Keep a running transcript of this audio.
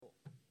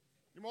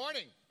Good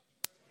morning.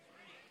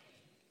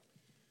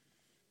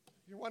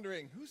 You're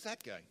wondering, who's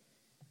that guy?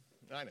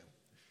 I know.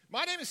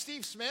 My name is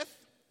Steve Smith.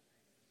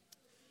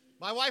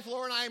 My wife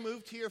Laura and I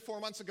moved here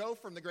 4 months ago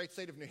from the great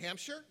state of New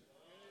Hampshire.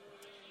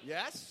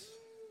 Yes.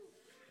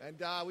 And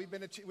we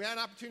had an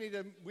opportunity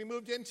we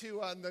moved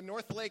into the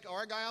North Lake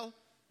Argyle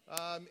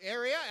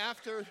area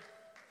after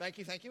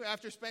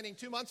spending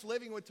 2 months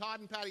living with Todd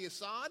and Patty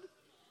Assad.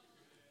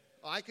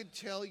 I could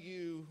tell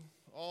you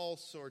all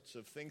sorts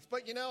of things,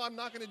 but I'm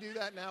not going to do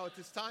that now at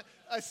this time,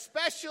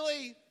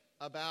 especially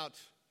about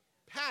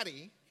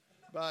Patty,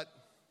 but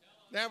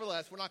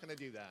nevertheless, we're not going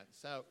to do that.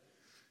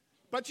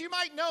 But you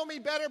might know me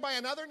better by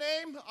another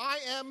name. I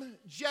am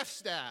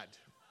Jeff's dad.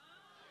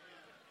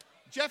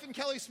 Jeff and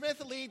Kelly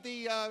Smith lead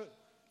the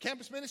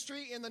campus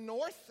ministry in the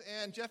north,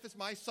 and Jeff is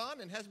my son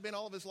and has been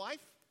all of his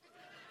life.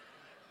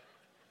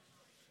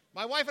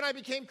 My wife and I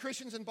became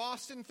Christians in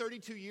Boston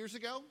 32 years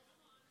ago.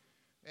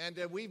 And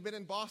we've been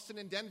in Boston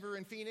and Denver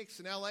and Phoenix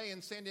and L.A.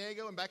 and San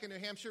Diego and back in New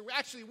Hampshire.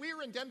 Actually, we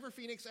were in Denver,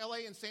 Phoenix,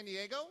 L.A. and San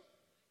Diego,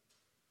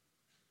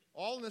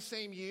 all in the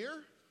same year,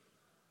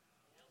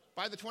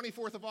 by the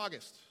 24th of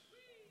August.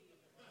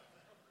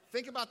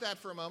 Think about that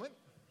for a moment.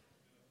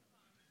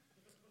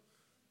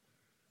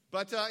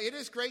 But it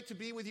is great to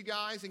be with you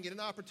guys and get an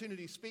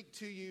opportunity to speak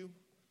to you.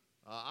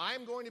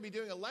 I'm going to be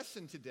doing a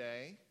lesson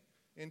today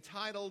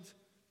entitled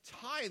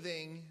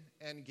Tithing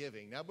and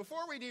Giving. Now,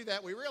 before we do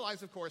that, we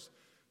realize, of course,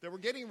 that we're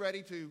getting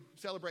ready to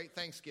celebrate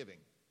Thanksgiving.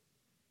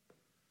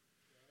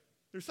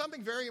 There's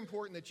something very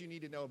important that you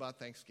need to know about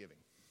Thanksgiving.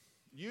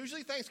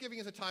 Usually Thanksgiving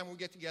is a time when we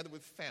get together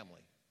with family,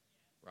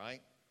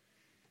 right?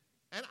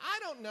 And I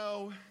don't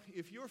know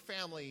if your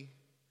family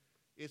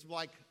is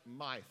like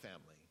my family.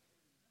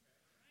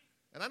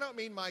 And I don't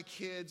mean my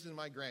kids and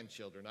my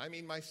grandchildren. I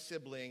mean my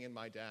sibling and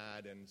my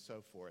dad and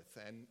so forth.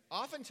 And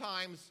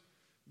oftentimes,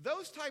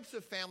 those types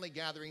of family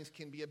gatherings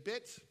can be a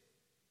bit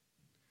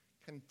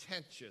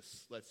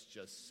contentious, let's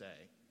just say,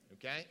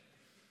 okay?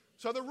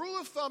 So the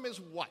rule of thumb is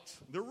what?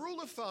 The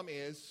rule of thumb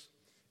is,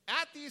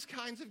 at these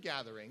kinds of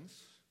gatherings,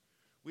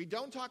 we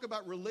don't talk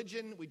about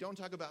religion, we don't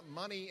talk about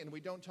money, and we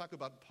don't talk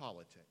about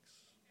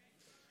politics.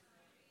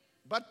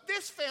 But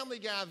this family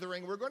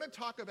gathering, we're going to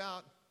talk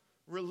about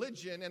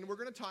religion, and we're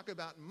going to talk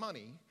about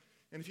money.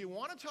 And if you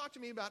want to talk to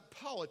me about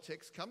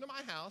politics, come to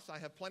my house. I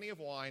have plenty of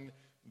wine.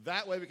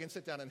 That way we can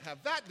sit down and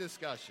have that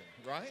discussion,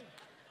 right?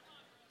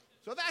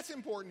 So that's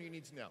important, you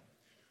need to know.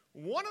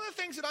 One of the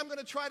things that I'm going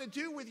to try to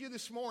do with you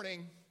this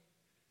morning,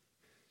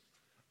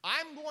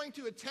 I'm going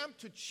to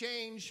attempt to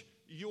change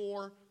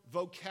your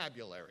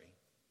vocabulary.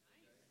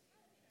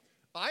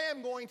 I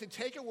am going to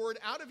take a word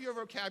out of your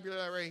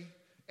vocabulary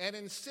and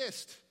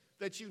insist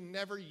that you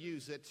never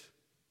use it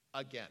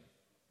again.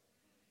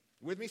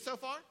 With me so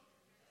far?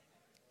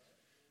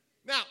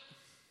 Now,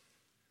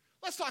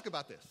 let's talk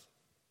about this.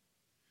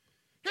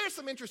 Here's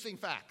some interesting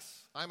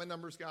facts. I'm a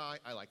numbers guy.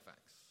 I like facts.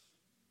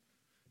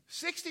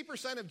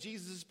 60% of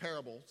Jesus'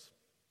 parables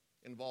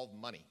involve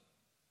money.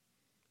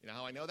 You know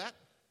how I know that?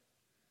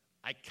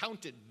 I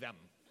counted them.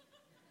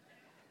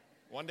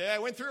 One day I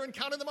went through and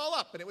counted them all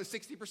up, and it was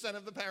 60%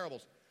 of the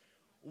parables.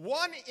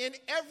 1 in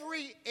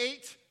every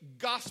 8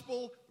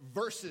 gospel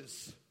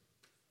verses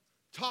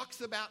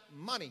talks about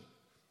money.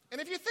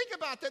 And if you think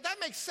about that, that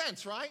makes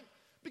sense, right?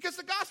 Because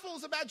the gospel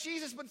is about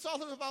Jesus, but it's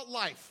also about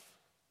life.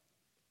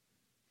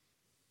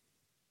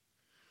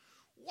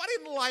 What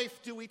in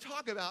life do we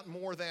talk about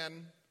more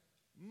than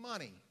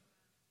money?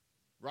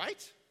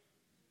 Right?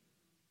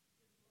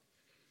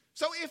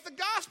 So if the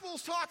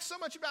Gospels talk so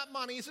much about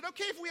money, is it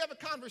okay if we have a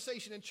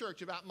conversation in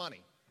church about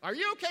money? Are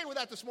you okay with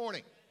that this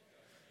morning?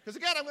 Because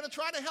again, I'm going to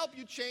try to help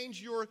you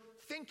change your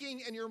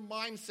thinking and your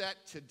mindset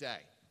today.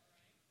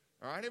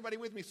 All right, everybody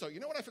with me? So you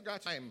know what I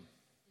forgot?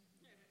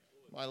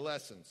 My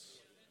lessons.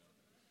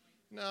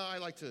 No, I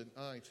like to,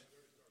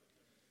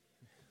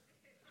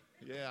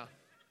 yeah.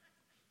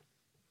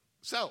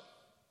 So,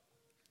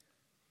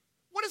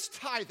 what is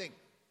tithing?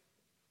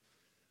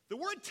 The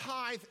word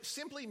tithe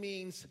simply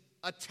means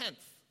a tenth.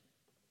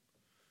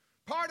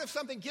 Part of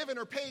something given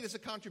or paid as a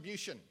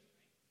contribution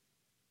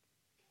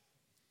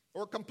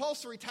or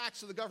compulsory tax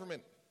to the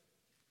government.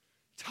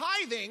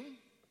 Tithing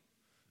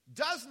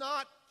does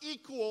not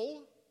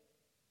equal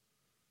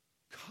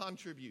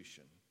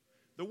contribution.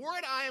 The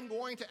word I am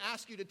going to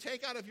ask you to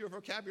take out of your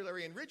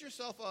vocabulary and rid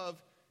yourself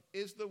of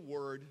is the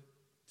word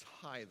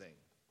tithing.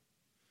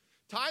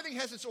 Tithing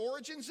has its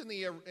origins in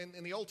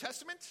the Old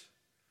Testament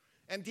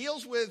and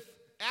deals with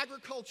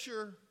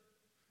agriculture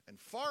and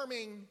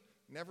farming,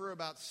 never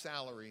about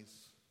salaries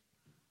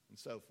and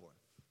so forth.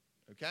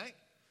 Okay?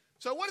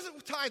 So what is it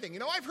with tithing? You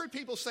know, I've heard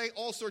people say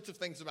all sorts of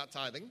things about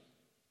tithing.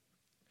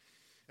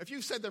 If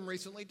you've said them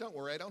recently, don't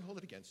worry, I don't hold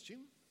it against you.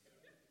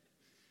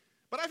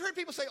 But I've heard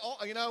people say,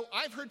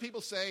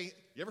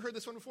 you ever heard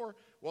this one before?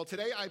 Well,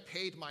 today I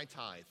paid my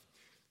tithe.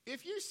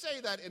 If you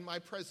say that in my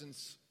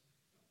presence,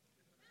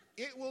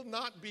 it will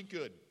not be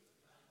good.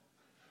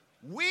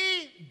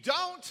 We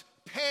don't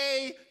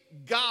pay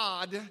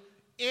God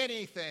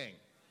anything.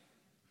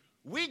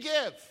 We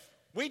give.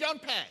 We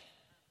don't pay.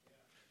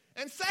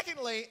 And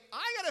secondly,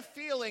 I got a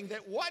feeling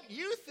that what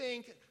you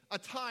think a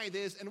tithe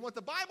is and what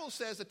the Bible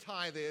says a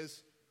tithe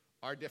is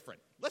are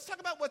different. Let's talk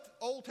about what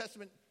Old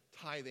Testament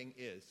tithing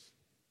is.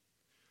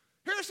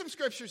 Here are some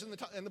scriptures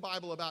in the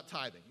Bible about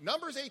tithing.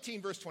 Numbers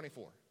 18, verse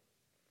 24.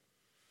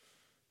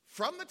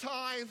 From the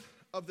tithe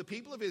of the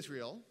people of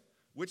Israel,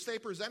 which they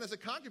present as a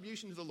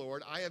contribution to the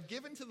Lord, I have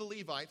given to the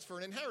Levites for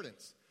an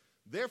inheritance.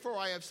 Therefore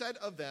I have said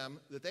of them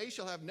that they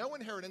shall have no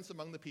inheritance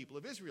among the people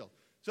of Israel.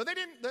 So they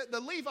didn't,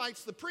 the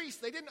Levites, the priests,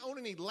 they didn't own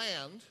any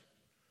land.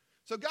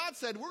 So God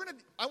said,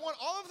 I want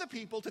all of the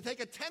people to take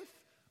a tenth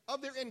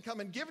of their income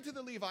and give it to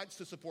the Levites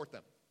to support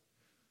them.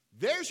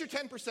 There's your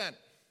 10%.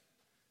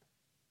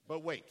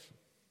 But wait.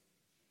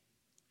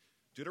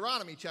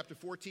 Deuteronomy chapter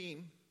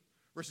 14,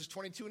 verses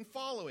 22 and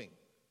following.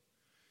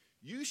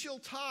 You shall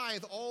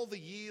tithe all the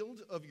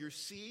yield of your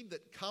seed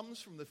that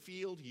comes from the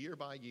field year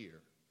by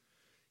year.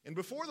 And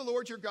before the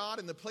Lord your God,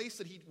 in the place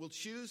that he will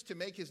choose to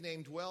make his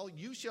name dwell,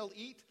 you shall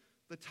eat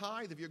the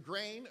tithe of your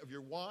grain, of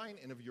your wine,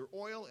 and of your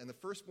oil, and the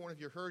firstborn of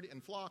your herd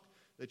and flock,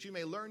 that you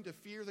may learn to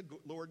fear the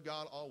Lord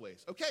God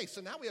always. Okay, so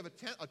now we have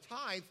a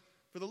tithe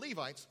for the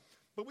Levites,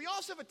 but we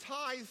also have a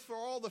tithe for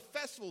all the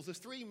festivals, the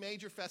three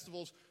major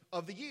festivals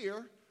of the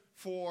year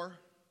for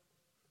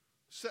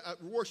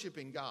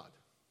worshiping God.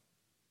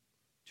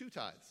 2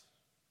 tithes,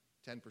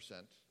 10%,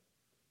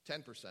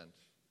 10%,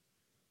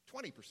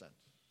 20%.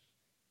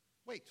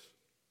 Wait.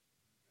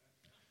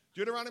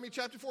 Deuteronomy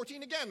chapter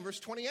 14 again, verse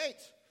 28.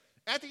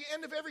 At the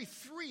end of every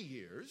 3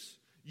 years,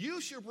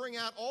 you shall bring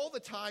out all the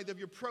tithe of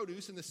your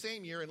produce in the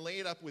same year and lay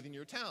it up within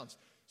your towns.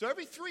 So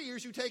every 3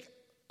 years you take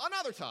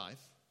another tithe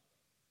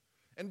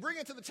and bring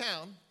it to the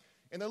town,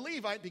 and the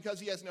Levite, because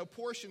he has no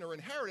portion or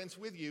inheritance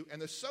with you,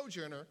 and the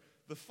sojourner,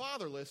 the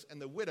fatherless,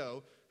 and the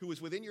widow who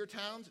is within your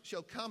towns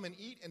shall come and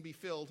eat and be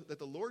filled, that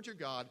the Lord your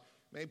God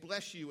may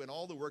bless you in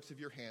all the works of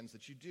your hands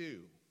that you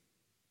do.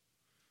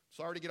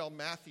 Sorry to get all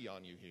mathy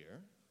on you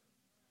here,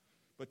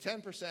 but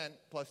 10%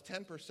 plus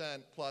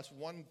 10% plus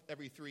 1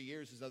 every 3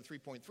 years is another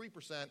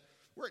 3.3%.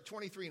 We're at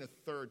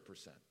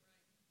 23.33%.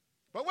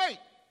 But wait,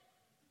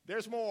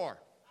 there's more.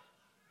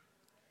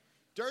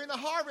 During the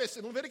harvest,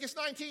 in Leviticus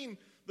 19,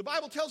 the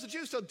Bible tells the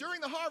Jews, so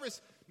during the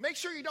harvest, make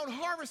sure you don't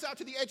harvest out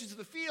to the edges of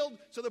the field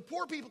so the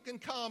poor people can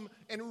come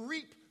and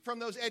reap from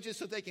those edges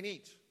so they can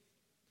eat.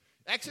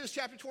 Exodus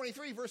chapter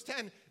 23, verse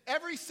 10,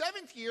 every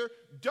 7th year,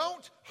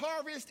 don't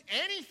harvest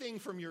anything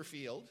from your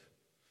field.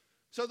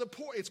 So the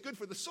poor, it's good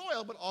for the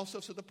soil, but also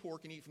so the poor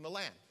can eat from the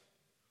land.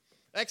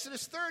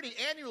 Exodus 30,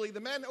 annually, the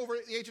men over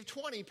the age of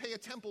 20 pay a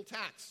temple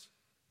tax.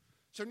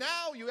 So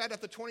now you add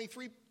up the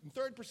 23%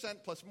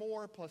 plus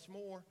more, plus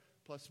more,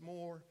 plus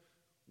more.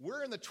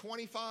 We're in the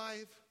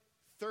 25,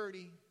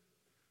 30,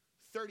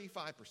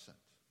 35%.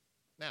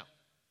 Now,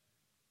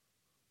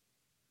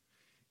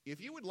 if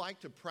you would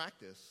like to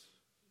practice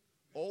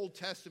Old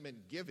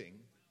Testament giving,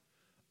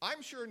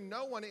 I'm sure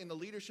no one in the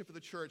leadership of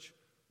the church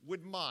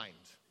would mind.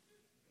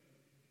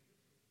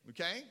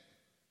 Okay?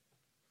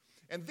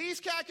 And these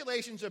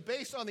calculations are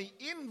based on the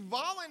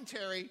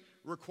involuntary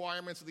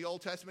requirements of the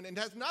Old Testament and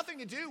has nothing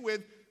to do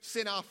with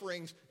sin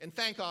offerings and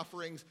thank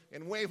offerings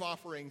and wave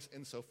offerings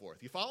and so forth.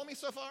 You follow me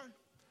so far?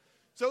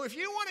 So if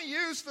you want to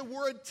use the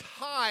word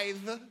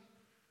tithe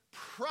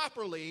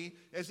properly,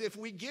 as if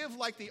we give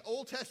like the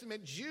Old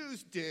Testament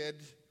Jews did,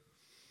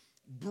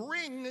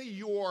 bring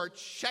your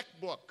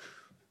checkbook.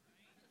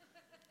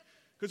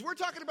 Because we're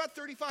talking about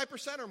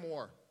 35% or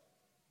more.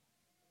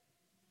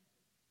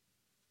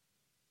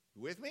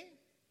 You with me?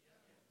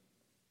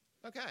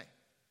 Okay.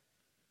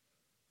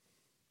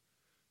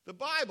 The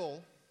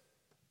Bible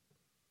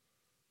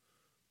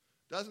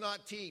does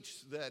not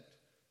teach that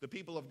the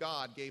people of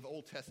God gave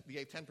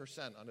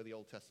 10% under the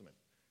Old Testament.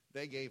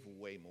 They gave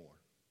way more.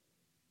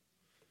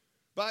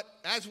 But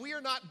as we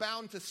are not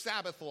bound to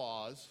Sabbath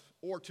laws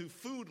or to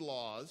food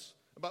laws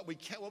about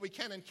what we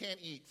can and can't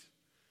eat,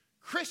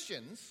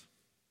 Christians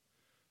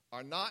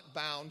are not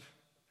bound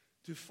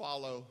to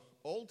follow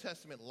Old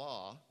Testament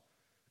law,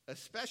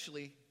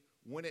 especially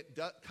when it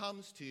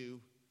comes to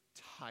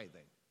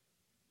tithing.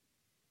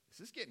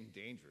 This is getting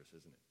dangerous,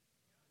 isn't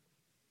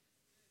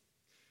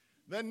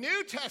it? The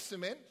New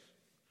Testament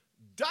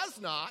does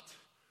not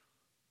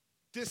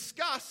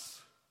discuss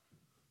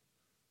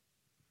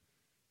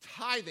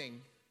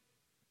tithing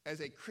as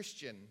a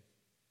Christian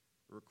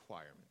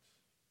requirement.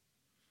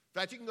 In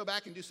fact, you can go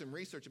back and do some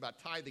research about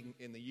tithing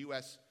in the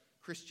U.S.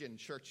 Christian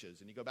churches,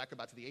 and you go back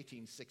about to the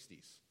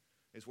 1860s,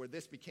 is where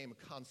this became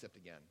a concept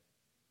again.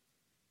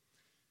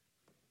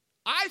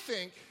 I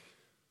think,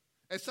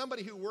 as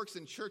somebody who works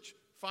in church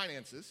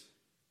finances,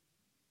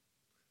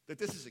 that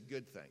this is a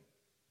good thing.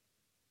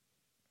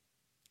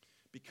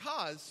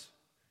 Because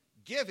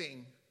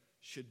giving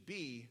should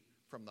be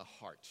from the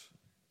heart,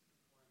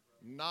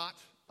 not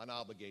an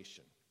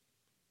obligation.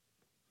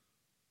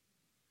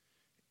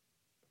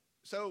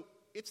 So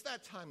it's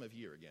that time of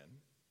year again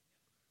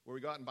where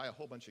we go out and buy a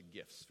whole bunch of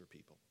gifts for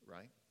people,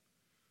 right?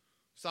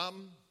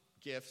 Some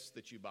gifts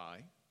that you buy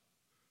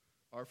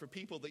are for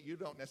people that you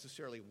don't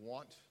necessarily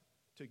want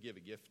to give a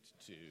gift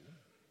to.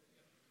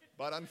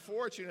 But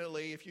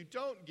unfortunately, if you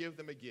don't give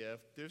them a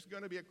gift, there's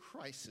going to be a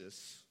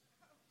crisis.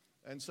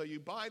 And so you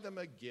buy them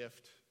a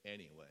gift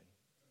anyway.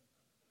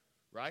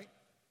 Right?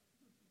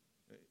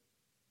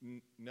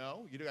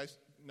 No? You guys?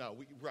 No,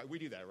 we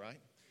do that, right?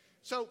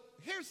 So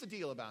here's the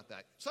deal about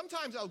that.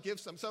 Sometimes I'll give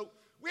some. So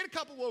we had a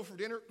couple over for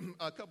dinner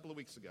a couple of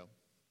weeks ago.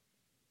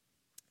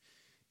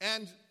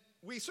 And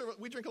we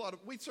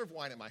serve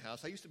wine at my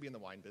house. I used to be in the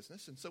wine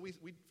business, and so we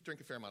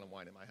drink a fair amount of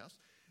wine at my house.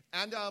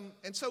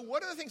 And so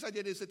one of the things I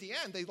did is at the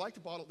end, they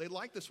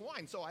liked this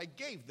wine, so I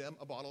gave them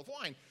a bottle of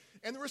wine.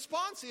 And the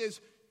response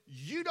is,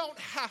 you don't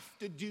have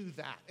to do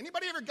that.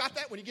 Anybody ever got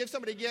that when you give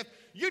somebody a gift?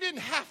 You didn't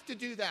have to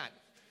do that.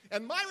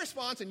 And my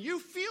response, and you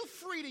feel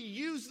free to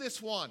use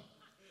this one,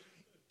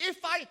 if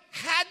I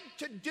had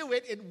to do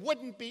it, it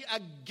wouldn't be a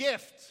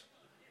gift.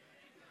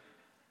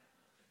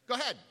 Go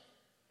ahead.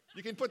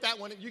 You can put that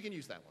one, you can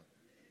use that one.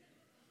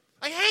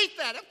 I hate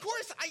that. Of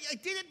course, I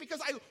did it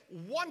because I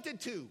wanted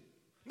to,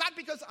 not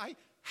because I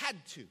had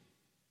to.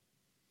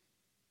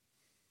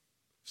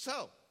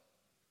 So,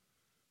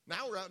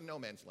 now we're out in no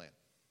man's land.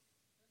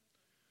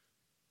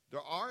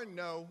 There are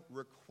no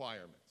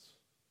requirements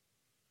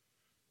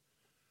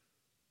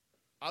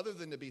other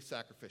than to be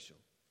sacrificial.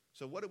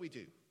 So what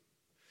do?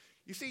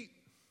 You see,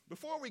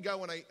 before we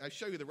go and I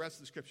show you the rest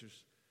of the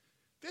scriptures,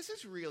 this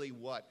is really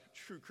what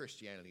true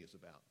Christianity is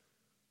about.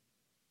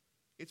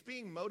 It's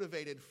being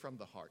motivated from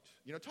the heart.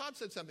 You know, Todd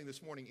said something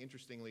this morning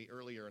interestingly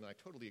earlier, and I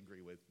totally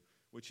agree with,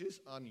 which is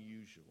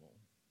unusual.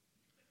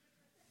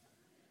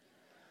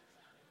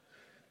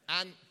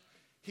 And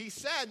he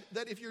said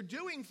that if you're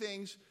doing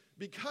things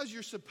because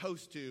you're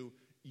supposed to,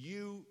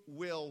 you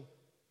will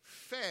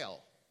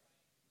fail.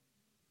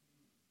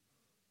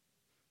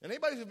 And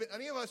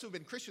any of us who have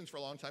been Christians for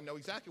a long time know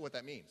exactly what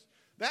that means.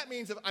 That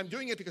means if I'm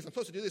doing it because I'm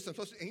supposed to do this, and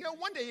you know,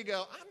 one day you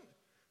go,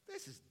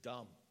 this is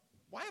dumb.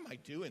 Why am I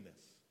doing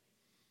this?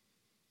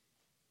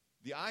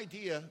 The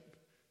idea,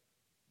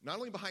 not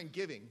only behind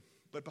giving,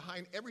 but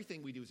behind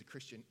everything we do as a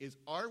Christian, is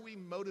are we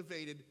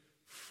motivated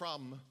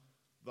from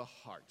the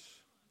heart?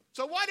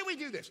 So why do we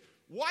do this?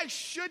 Why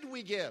should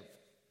we give?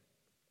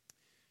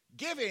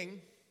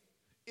 Giving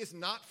is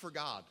not for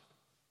God.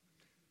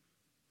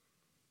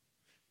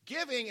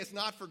 Giving is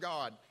not for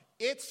God.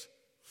 It's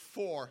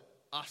for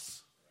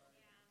us.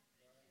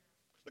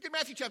 Look at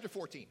Matthew chapter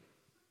 14.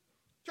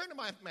 Turn to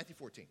Matthew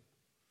 14,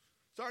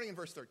 starting in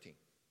verse 13.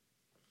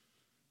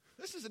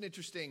 This is an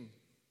interesting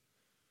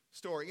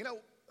story. You know,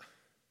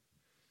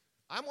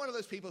 I'm one of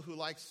those people who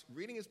likes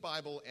reading his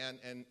Bible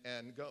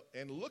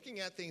and looking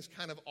at things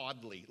kind of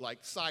oddly, like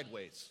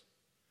sideways.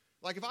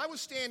 Like if I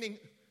was standing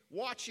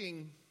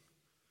watching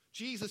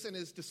Jesus and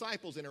his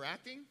disciples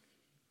interacting,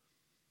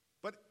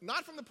 but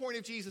not from the point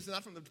of Jesus and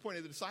not from the point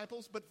of the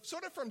disciples, but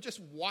sort of from just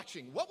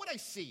watching, what would I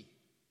see?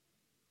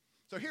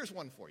 So here's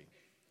one for you.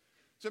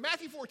 So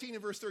Matthew 14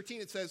 and verse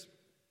 13, it says,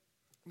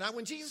 "Now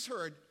when Jesus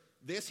heard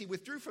this, he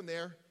withdrew from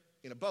there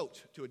in a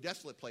boat to a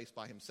desolate place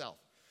by himself.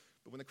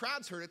 But when the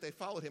crowds heard it, they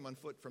followed him on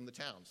foot from the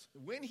towns.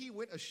 When he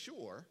went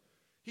ashore,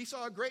 he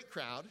saw a great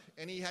crowd,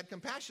 and he had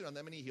compassion on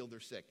them, and he healed their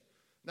sick.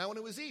 Now when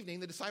it was evening,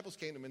 the disciples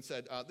came to him and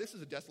said, this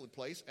is a desolate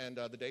place, and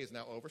the day is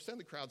now over. Send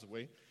the crowds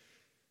away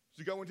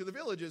to go into the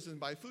villages and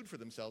buy food for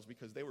themselves,"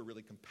 because they were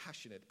really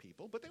compassionate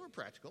people, but they were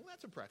practical.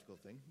 That's a practical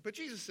thing. But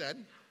Jesus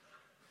said,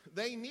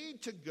 they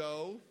need to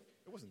go.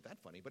 It wasn't that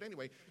funny, but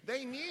anyway,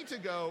 they need to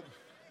go.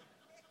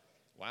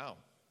 Wow.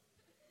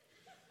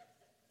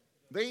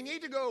 They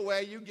need to go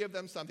away. You give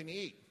them something to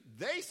eat.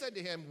 They said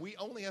to him, we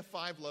only have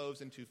 5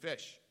 loaves and 2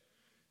 fish.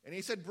 And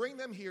he said, bring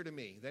them here to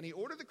me. Then he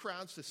ordered the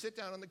crowds to sit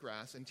down on the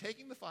grass, and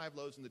taking the 5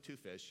 loaves and the 2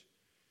 fish,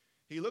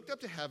 he looked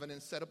up to heaven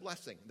and said a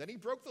blessing. Then he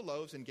broke the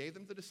loaves and gave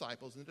them to the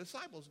disciples, and the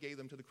disciples gave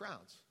them to the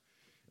crowds.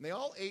 And they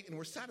all ate and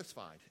were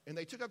satisfied. And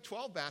they took up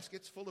 12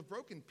 baskets full of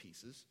broken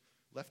pieces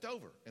left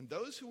over. And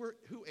those who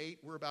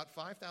ate were about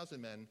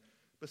 5,000 men,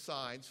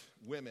 besides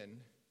women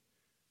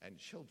and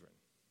children.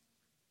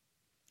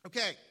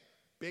 Okay,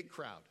 big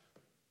crowd.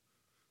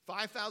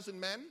 5,000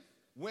 men,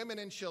 women,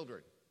 and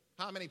children.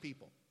 How many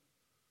people?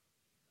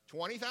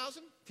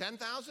 20,000?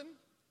 10,000?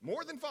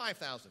 More than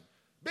 5,000.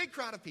 Big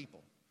crowd of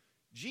people.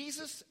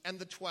 Jesus and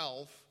the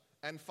 12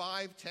 and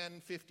 5,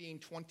 10, 15,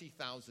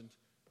 20,000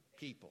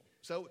 people.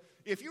 So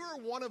if you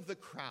were one of the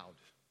crowd,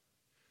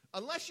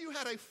 unless you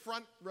had a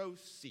front row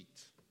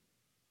seat,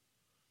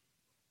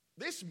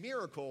 this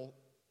miracle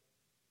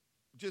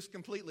just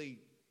completely,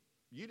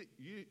 you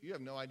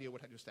have no idea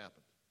what had just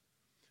happened.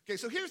 Okay,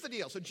 so here's the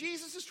deal. So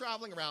Jesus is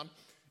traveling around,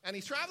 and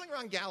he's traveling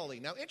around Galilee.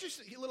 Now,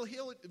 interesting little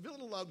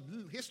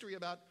history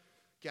about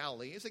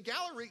Galilee is that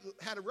Galilee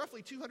had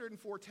roughly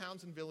 204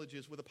 towns and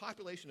villages with a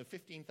population of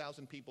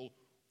 15,000 people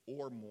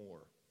or more.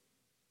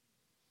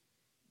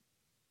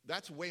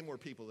 That's way more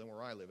people than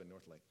where I live in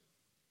North Lake.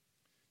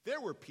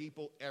 There were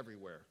people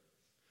everywhere.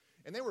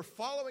 And they were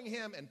following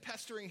him and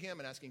pestering him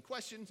and asking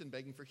questions and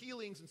begging for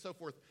healings and so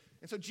forth.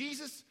 And so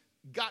Jesus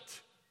got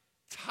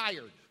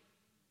tired.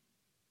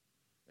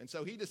 And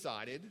so he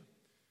decided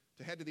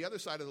to head to the other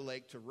side of the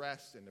lake to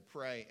rest and to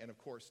pray and, of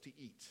course, to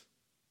eat.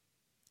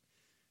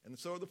 And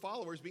so the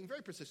followers, being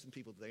very persistent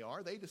people that they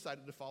are, they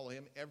decided to follow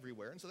him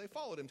everywhere, and so they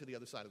followed him to the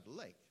other side of the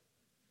lake.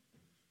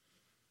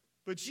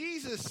 But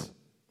Jesus,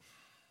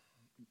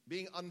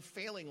 being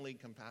unfailingly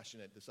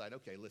compassionate, decided,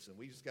 okay, listen,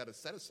 we just got to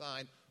set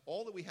aside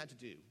all that we had to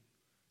do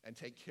and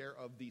take care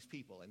of these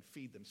people and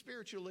feed them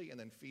spiritually and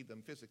then feed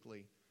them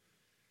physically.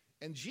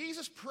 And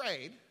Jesus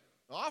prayed,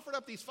 offered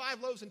up these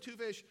 5 loaves and 2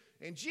 fish,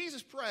 and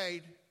Jesus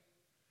prayed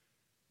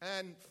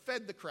and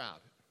fed the crowd.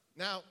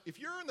 Now, if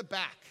you're in the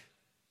back,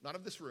 not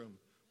of this room,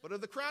 but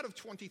of the crowd of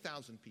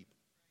 20,000 people,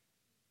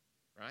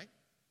 right?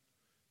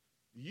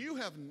 You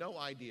have no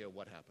idea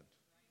what happened.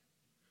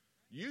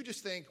 You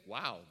just think,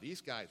 wow,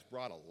 these guys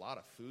brought a lot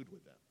of food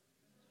with them.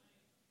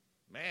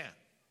 Man.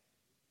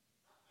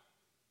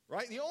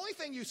 Right? The only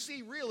thing you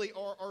see really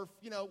are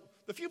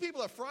the few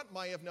people up front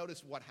might have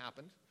noticed what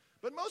happened,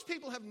 but most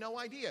people have no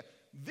idea.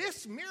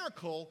 This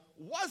miracle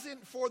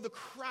wasn't for the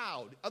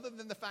crowd, other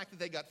than the fact that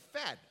they got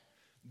fed.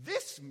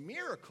 This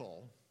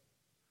miracle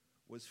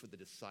was for the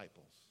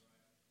disciples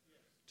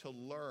to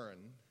learn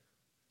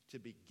to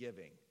be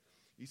giving.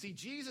 You see,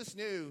 Jesus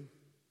knew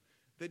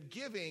that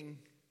giving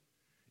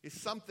is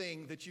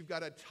something that you've got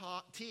to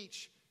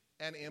teach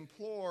and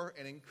implore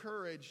and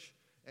encourage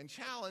and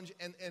challenge.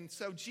 And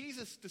so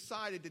Jesus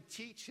decided to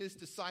teach his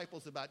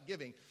disciples about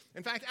giving.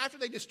 In fact, after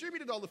they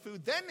distributed all the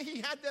food, then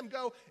he had them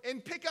go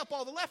and pick up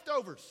all the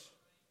leftovers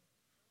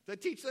to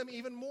teach them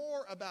even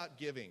more about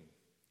giving.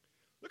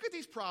 Look at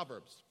these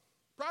Proverbs.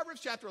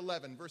 Proverbs chapter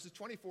 11, verses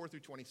 24 through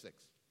 26.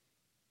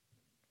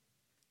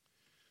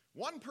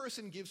 One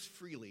person gives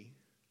freely,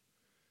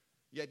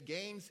 yet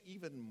gains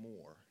even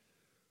more.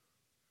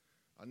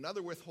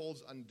 Another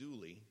withholds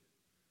unduly,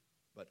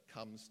 but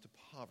comes to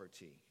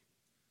poverty.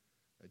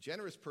 A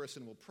generous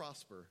person will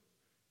prosper,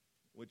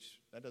 which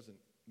that doesn't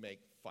make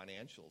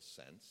financial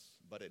sense,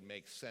 but it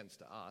makes sense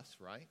to us,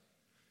 right?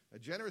 A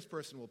generous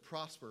person will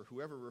prosper.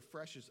 Whoever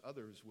refreshes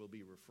others will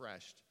be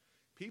refreshed.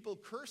 People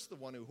curse the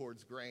one who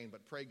hoards grain,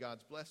 but pray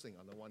God's blessing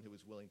on the one who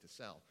is willing to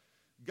sell.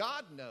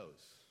 God knows.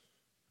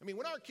 I mean,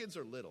 when our kids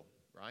are little,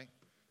 right?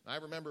 I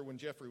remember when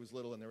Jeffrey was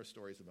little, and there were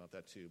stories about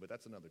that too, but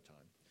that's another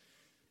time.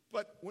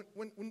 But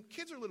when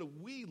kids are little,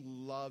 we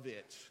love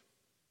it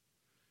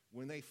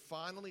when they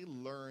finally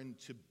learn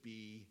to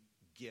be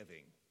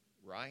giving,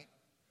 right?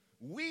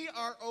 We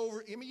are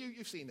over, I mean,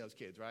 you've seen those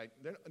kids, right?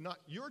 They're not,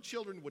 your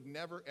children would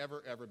never,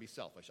 ever, ever be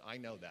selfish. I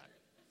know that.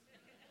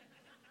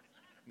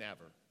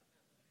 Never.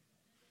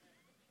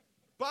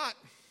 But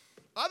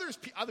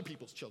other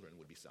people's children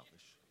would be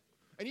selfish.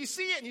 And you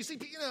see it, and you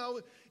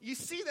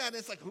see that, and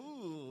it's like,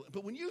 ooh.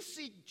 But when you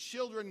see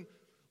children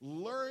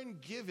learn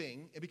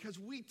giving, because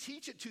we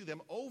teach it to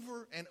them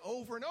over and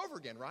over and over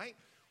again, right?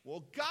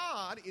 Well,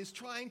 God is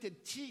trying to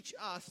teach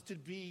us to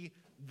be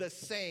the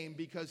same,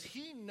 because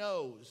he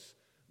knows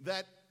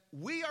that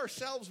we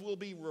ourselves will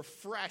be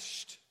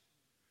refreshed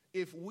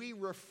if we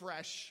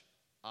refresh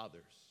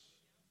others.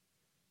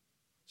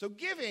 So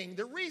giving,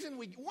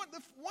 one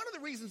of the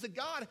reasons that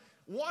God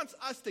wants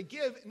us to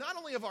give, not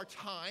only of our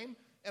time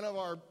and of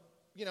our,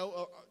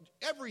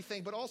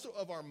 everything, but also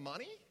of our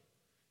money,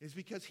 is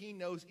because he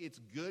knows it's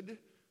good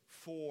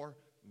for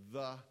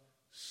the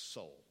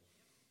soul.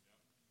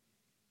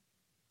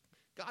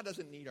 God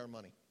doesn't need our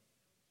money.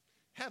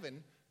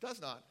 Heaven does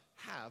not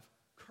have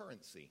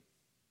currency.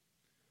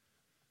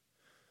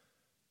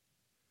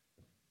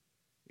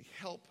 We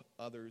help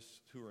others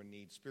who are in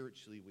need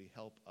spiritually. We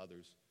help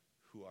others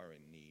who are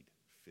in need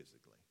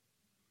physically.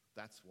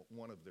 That's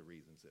one of the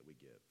reasons that we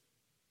give.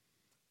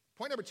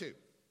 Point number 2.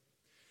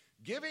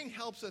 Giving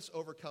helps us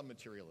overcome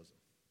materialism.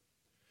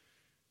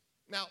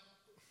 Now,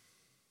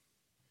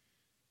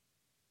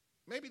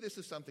 maybe this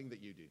is something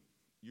that you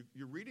do.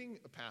 You're reading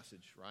a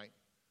passage, right?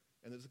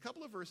 And there's a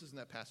couple of verses in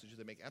that passage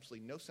that make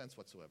absolutely no sense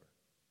whatsoever.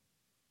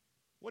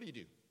 What do?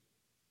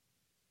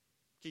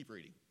 Keep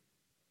reading.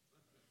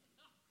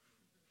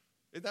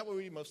 Is that what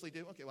we mostly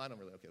do? Okay, well, I don't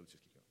really. Okay, let's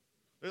just keep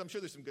going. I'm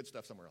sure there's some good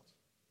stuff somewhere else.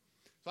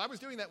 So I was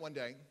doing that one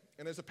day,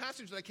 and there's a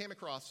passage that I came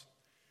across,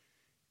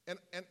 and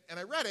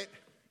I read it,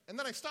 and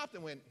then I stopped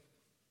and went,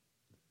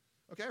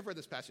 okay, I've read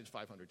this passage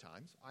 500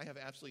 times. I have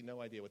absolutely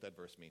no idea what that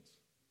verse means.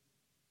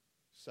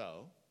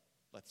 So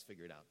let's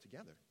figure it out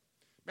together.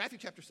 Matthew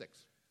chapter 6.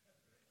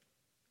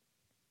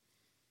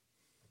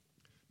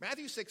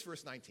 Matthew 6,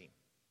 verse 19.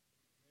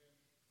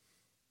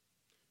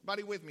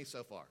 Everybody with me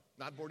so far?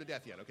 Not bored to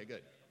death yet? Okay,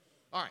 good.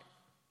 All right.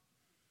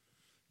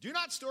 Do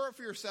not store up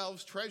for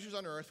yourselves treasures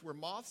on earth where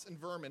moths and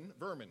vermin.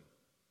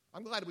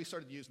 I'm glad we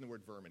started using the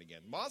word vermin again.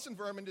 Moths and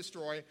vermin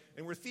destroy,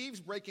 and where thieves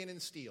break in and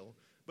steal.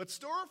 But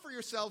store up for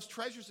yourselves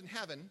treasures in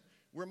heaven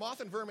where moth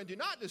and vermin do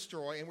not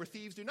destroy, and where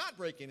thieves do not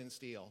break in and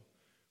steal.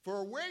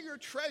 For where your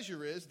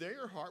treasure is, there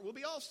your heart will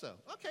be also.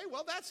 Okay,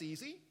 well, that's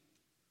easy.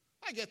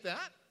 I get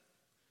that.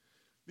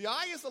 The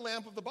eye is the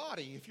lamp of the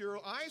body. If your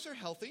eyes are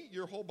healthy,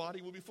 your whole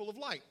body will be full of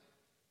light.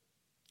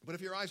 But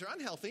if your eyes are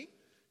unhealthy,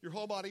 your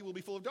whole body will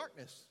be full of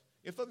darkness.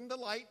 If the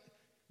light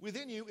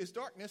within you is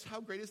darkness,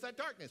 how great is that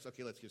darkness?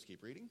 Okay, let's just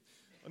keep reading.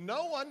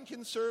 No one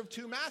can serve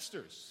 2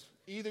 masters.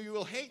 Either you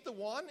will hate the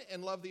one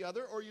and love the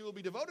other, or you will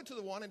be devoted to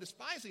the one and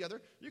despise the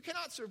other. You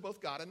cannot serve both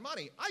God and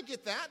money. I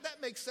get that.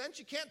 That makes sense.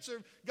 You can't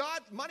serve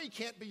God. Money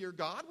can't be your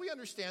God. We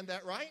understand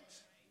that, right?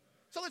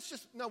 So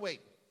no,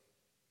 wait.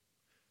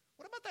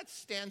 What about that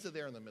stanza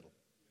there in the middle?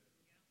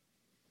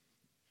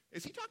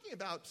 Is he talking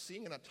about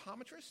seeing an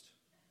optometrist?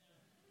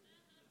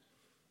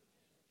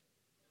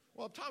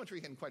 Well,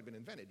 optometry hadn't quite been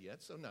invented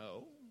yet, so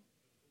no.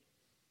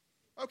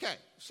 Okay,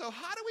 so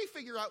how do we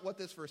figure out what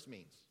this verse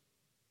means?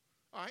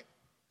 All right,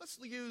 let's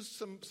use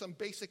some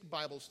basic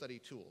Bible study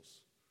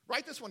tools.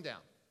 Write this one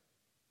down.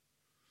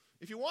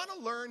 If you want to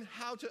learn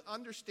how to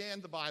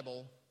understand the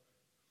Bible,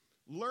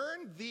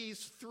 learn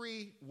these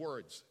 3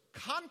 words.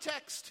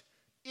 Context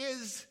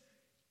is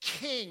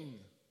king.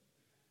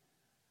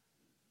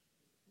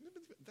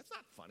 That's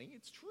not funny.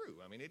 It's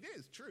true. I mean, it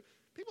is true.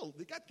 People,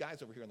 they got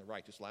guys over here on the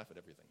right just laugh at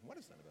everything. What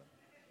is that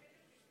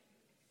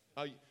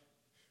about?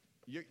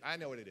 I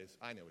know what it is.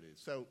 I know what it is.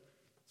 So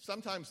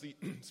sometimes the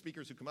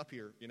speakers who come up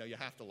here, you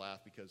have to laugh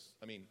because,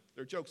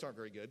 their jokes aren't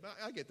very good. But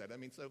I get that.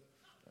 So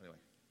anyway.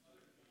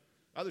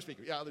 Other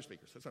speakers.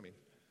 That's what I mean.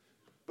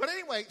 But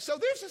anyway, so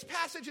there's this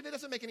passage and it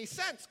doesn't make any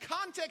sense.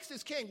 Context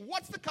is king.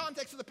 What's the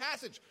context of the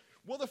passage?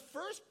 Well, the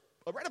first,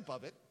 right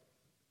above it,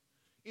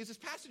 is this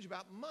passage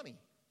about money.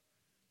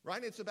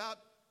 Right? It's about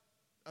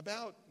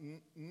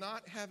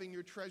not having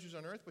your treasures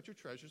on earth, but your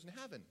treasures in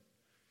heaven.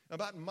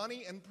 About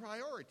money and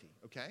priority,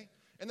 okay?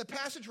 And the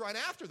passage right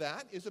after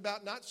that is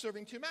about not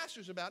serving 2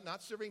 masters, about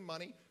not serving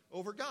money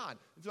over God.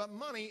 It's about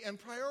money and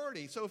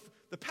priority. So if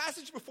the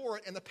passage before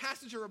it and the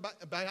passage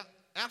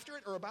after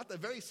it are about the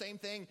very same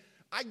thing,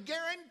 I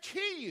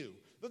guarantee you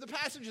that the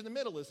passage in the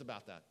middle is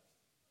about that.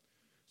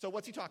 So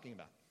what's he talking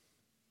about?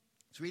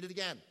 Let's read it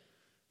again.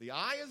 The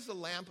eye is the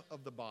lamp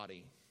of the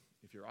body.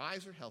 If your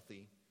eyes are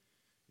healthy,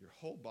 your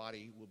whole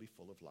body will be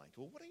full of light.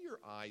 Well, what do your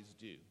eyes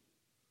do?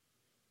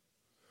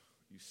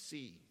 You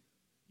see,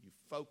 you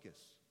focus,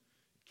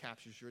 it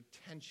captures your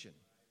attention,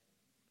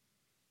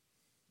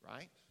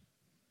 right?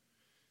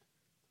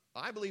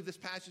 I believe this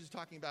passage is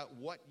talking about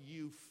what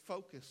you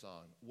focus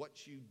on,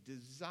 what you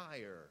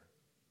desire.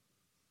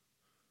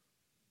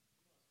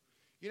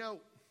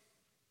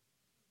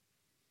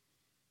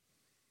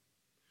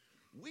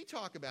 We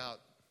talk about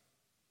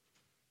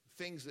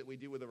things that we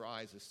do with our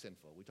eyes as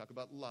sinful. We talk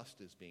about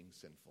lust as being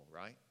sinful,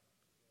 right?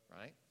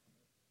 Right?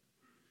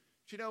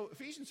 But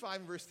Ephesians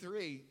 5 and verse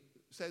 3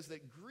 says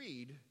that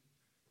greed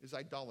is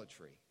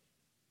idolatry.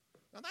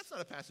 Now, that's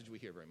not a passage we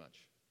hear very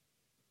much.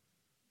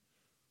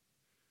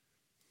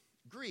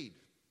 Greed.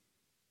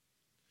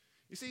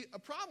 You see, a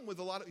problem with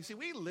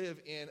we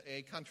live in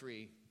a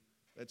country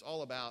that's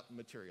all about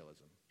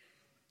materialism.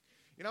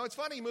 It's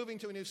funny moving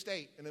to a new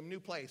state and a new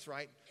place,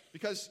 right?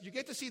 Because you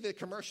get to see the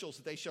commercials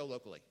that they show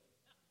locally.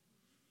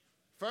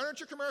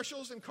 Furniture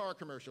commercials and car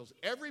commercials.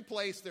 Every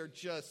place, they're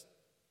just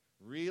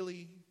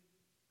really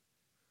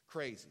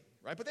crazy,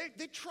 right? But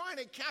they're trying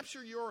to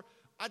capture your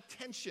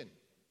attention,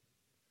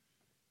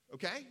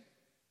 okay?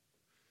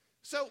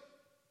 So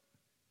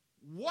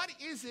what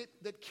is it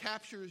that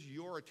captures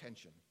your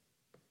attention?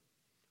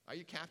 Are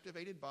you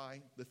captivated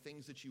by the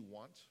things that you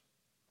want?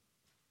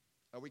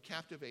 Are we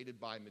captivated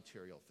by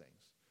material things?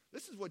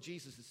 This is what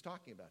Jesus is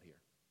talking about here.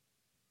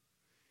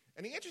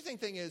 And the interesting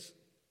thing is,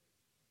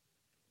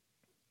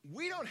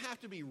 we don't have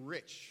to be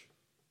rich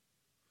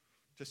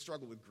to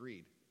struggle with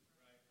greed,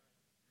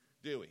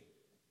 do we?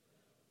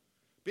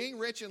 Being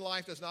rich in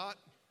life does not,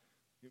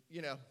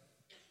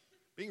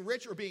 being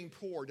rich or being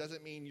poor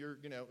doesn't mean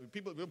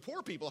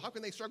poor people, how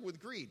can they struggle with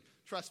greed?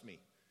 Trust me,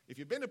 if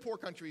you've been to poor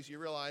countries, you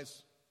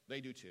realize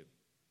they do too.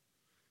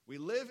 We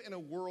live in a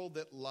world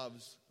that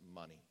loves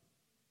money.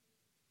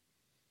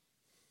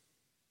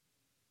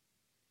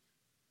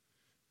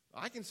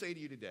 I can say to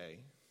you today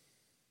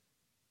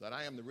that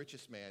I am the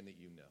richest man that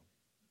you know.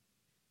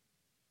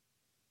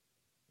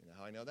 You know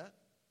how I know that?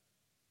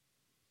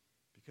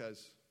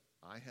 Because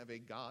I have a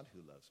God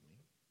who loves me.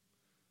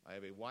 I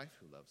have a wife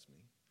who loves me.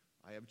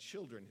 I have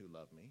children who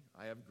love me.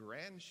 I have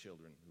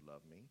grandchildren who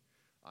love me.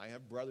 I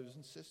have brothers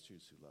and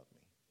sisters who love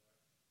me.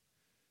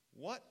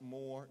 What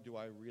more do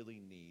I really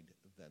need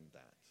than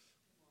that?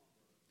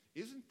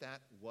 Isn't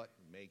that what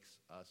makes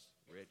us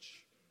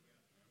rich?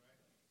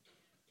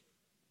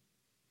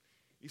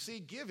 You see,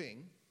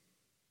 giving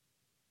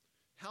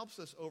helps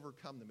us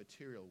overcome the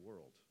material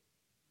world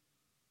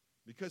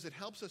because it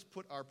helps us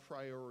put our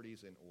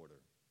priorities in order,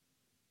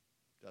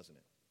 doesn't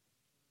it?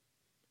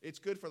 It's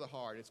good for the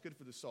heart. It's good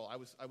for the soul. I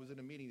was in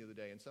a meeting the other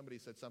day, and somebody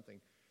said something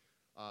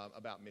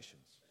about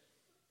missions,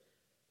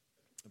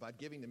 about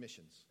giving to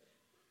missions.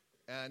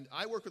 And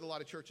I work with a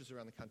lot of churches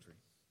around the country,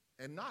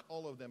 and not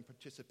all of them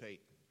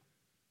participate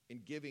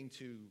in giving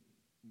to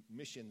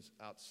missions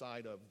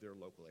outside of their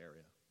local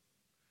area.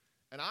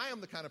 And I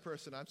am the kind of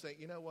person, I'm saying,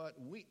 you know what,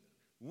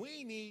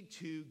 we need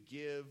to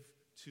give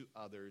to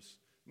others,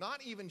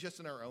 not even just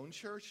in our own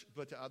church,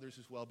 but to others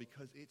as well,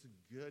 because it's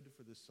good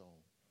for the soul.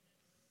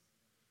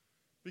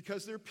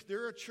 Because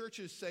there are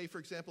churches, say, for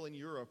example, in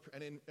Europe,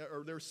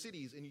 or there are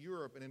cities in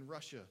Europe and in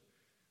Russia,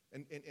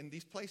 and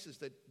these places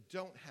that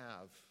don't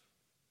have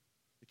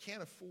They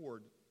can't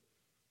afford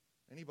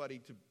anybody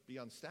to be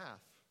on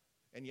staff,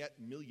 and yet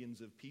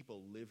millions of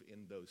people live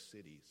in those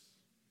cities,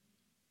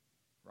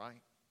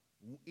 right?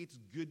 It's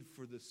good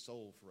for the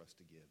soul for us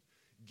to give.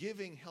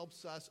 Giving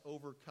helps us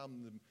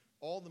overcome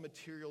all the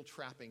material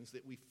trappings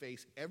that we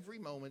face every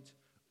moment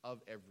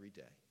of every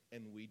day,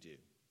 and we do.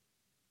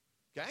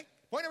 Okay?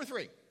 Point number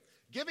 3.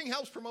 Giving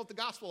helps promote the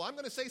gospel. I'm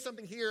going to say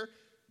something here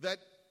that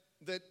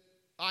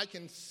I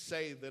can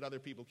say that other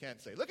people can't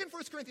say. Look in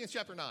 1 Corinthians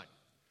chapter 9.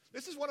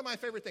 This is one of my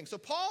favorite things. So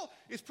Paul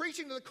is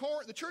preaching to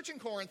the church in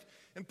Corinth,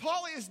 and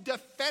Paul is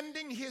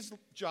defending his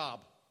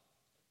job.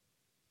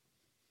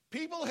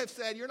 People have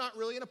said, you're not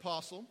really an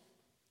apostle.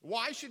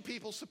 Why should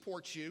people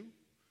support you?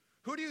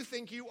 Who do you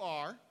think you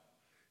are?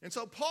 And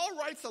so Paul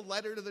writes a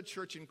letter to the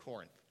church in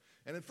Corinth.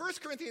 And in 1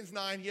 Corinthians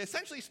 9, he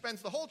essentially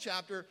spends the whole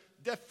chapter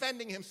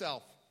defending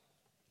himself.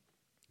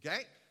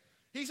 Okay?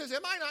 He says,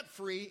 am I not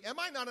free? Am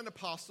I not an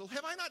apostle?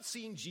 Have I not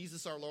seen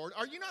Jesus our Lord?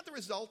 Are you not the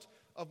result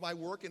of my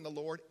work in the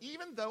Lord?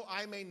 Even though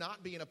I may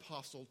not be an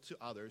apostle to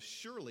others,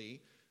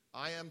 surely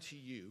I am to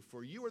you,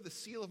 for you are the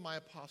seal of my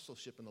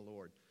apostleship in the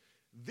Lord.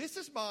 This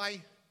is my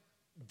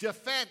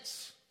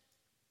defense.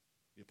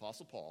 The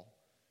Apostle Paul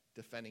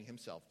defending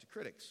himself to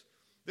critics.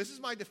 This is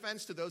my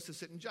defense to those who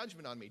sit in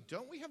judgment on me.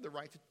 Don't we have the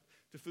right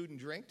to food and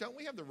drink? Don't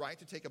we have the right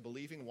to take a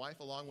believing wife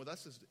along with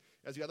us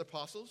as the other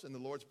apostles and the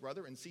Lord's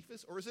brother and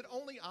Cephas? Or is it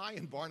only I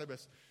and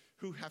Barnabas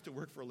who have to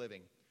work for a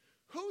living?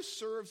 Who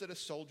serves as a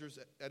soldier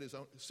at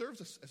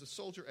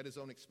his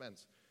own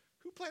expense?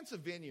 Who plants a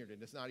vineyard and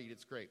does not eat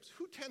its grapes?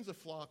 Who tends a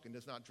flock and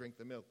does not drink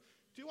the milk?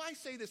 Do I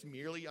say this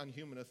merely on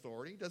human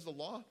authority? Does the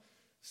law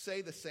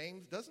say the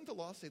same? Doesn't the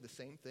law say the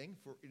same thing?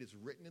 For it is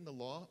written in the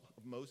law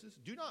of Moses,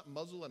 do not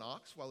muzzle an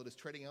ox while it is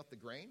treading out the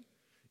grain.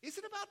 Is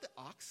it about the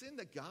oxen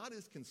that God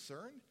is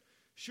concerned?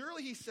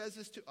 Surely he says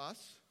this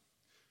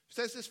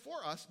for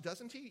us,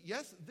 doesn't he?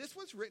 Yes, this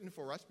was written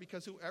for us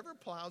because whoever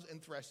plows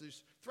and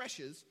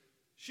threshes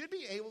should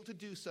be able to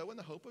do so in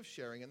the hope of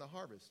sharing in the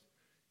harvest.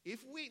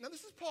 Now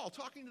this is Paul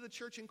talking to the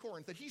church in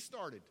Corinth that he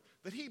started,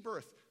 that he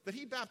birthed, that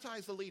he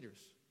baptized the leaders.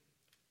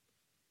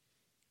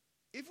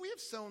 If we have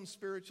sown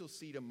spiritual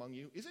seed among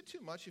you, is it too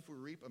much if we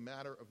reap a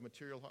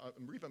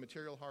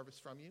material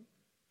harvest from you?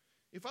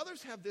 If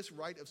others have this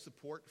right of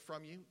support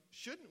from you,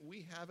 shouldn't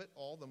we have it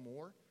all the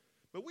more?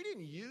 But we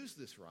didn't use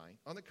this right.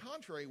 On the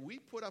contrary, we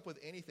put up with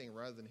anything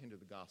rather than hinder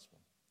the gospel.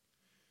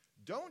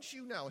 Don't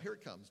you know, here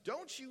it comes,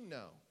 don't you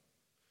know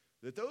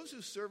that those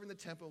who serve in the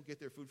temple get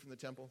their food from the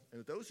temple, and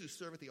that those who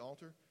serve at the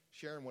altar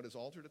share in what is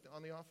offered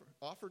on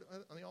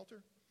the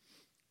altar?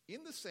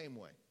 In the same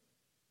way,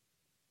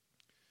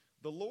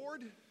 the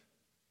Lord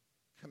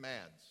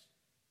commands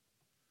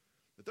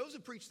that those who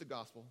preach the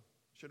gospel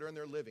should earn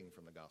their living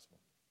from the gospel.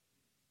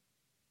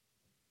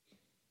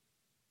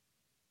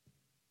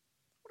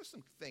 What are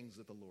some things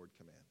that the Lord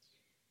commands?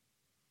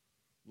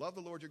 Love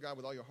the Lord your God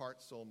with all your heart,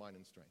 soul, mind,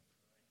 and strength.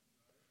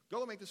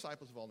 Go and make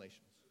disciples of all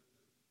nations.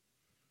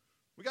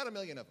 We got 1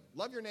 million of them.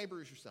 Love your neighbor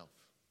as yourself.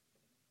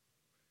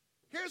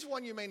 Here's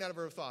one you may not have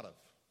ever thought of.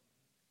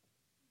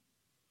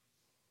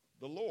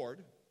 The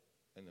Lord,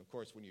 and of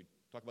course when you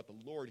talk about the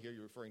Lord here,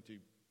 you're referring to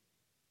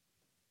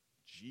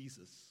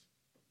Jesus,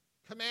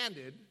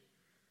 commanded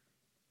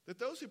that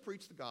those who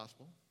preach the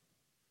gospel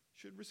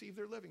should receive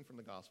their living from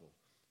the gospel.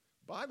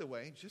 By the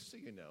way, just so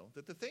you know,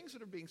 that the things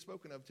that are being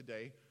spoken of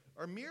today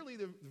are merely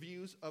the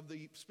views of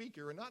the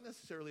speaker and not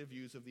necessarily the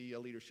views of the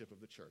leadership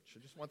of the church. I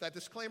just want that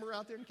disclaimer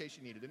out there in case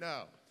you needed to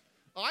know.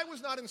 I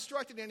was not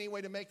instructed in any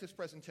way to make this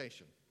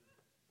presentation.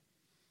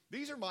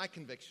 These are my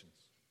convictions.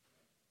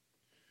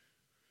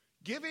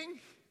 Giving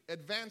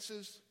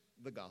advances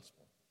the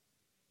gospel.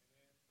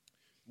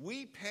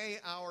 We pay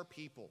our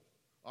people,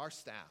 our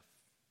staff,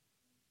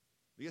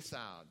 the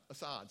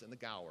Assads and the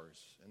Gowers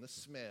and the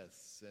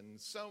Smiths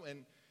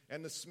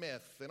and the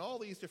Smith and all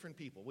these different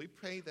people. We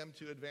pay them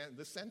to advance,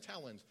 the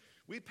Centellans.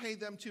 We pay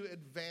them to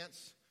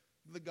advance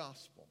the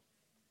gospel.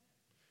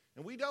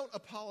 And we don't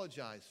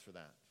apologize for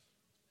that.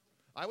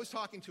 I was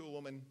talking to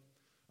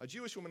a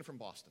Jewish woman from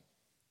Boston,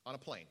 on a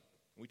plane.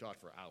 We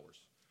talked for hours.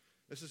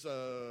 This is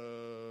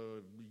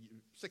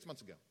 6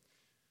 months ago.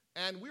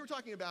 And we were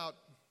talking about,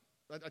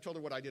 I told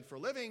her what I did for a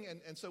living,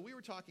 and so we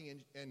were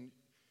talking, and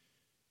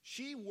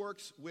she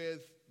works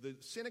with the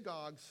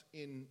synagogues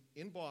in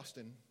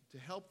Boston to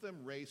help them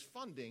raise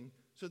funding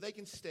so they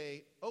can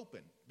stay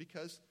open.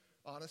 Because,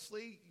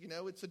 honestly,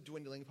 it's a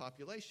dwindling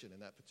population in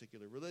that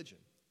particular religion.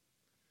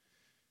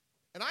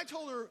 And I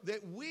told her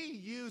that we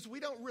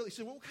don't really,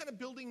 so what kind of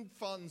building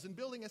funds and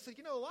building? I said,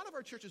 a lot of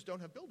our churches don't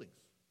have buildings.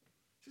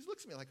 She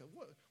looks at me like,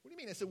 what do you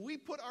mean? I said, we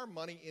put our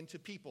money into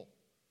people.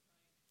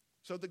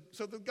 So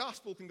the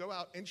gospel can go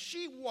out. And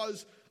she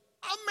was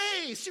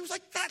amazed. She was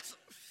like, that's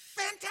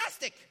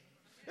fantastic.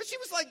 And she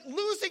was like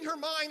losing her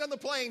mind on the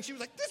plane. She was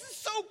like, this is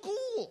so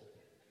cool.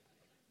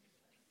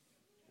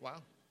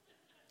 Wow.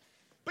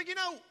 But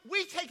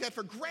we take that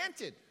for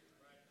granted.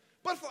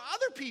 But for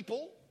other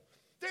people,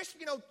 there's,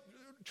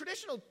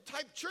 traditional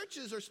type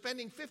churches are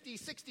spending 50,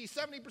 60,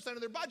 70% of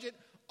their budget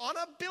on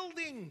a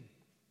building.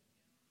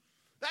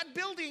 That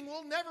building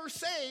will never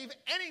save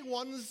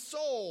anyone's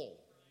soul.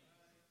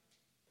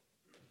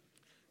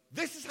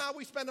 This is how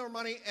we spend our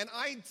money, and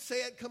I say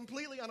it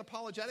completely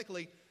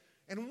unapologetically.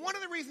 And one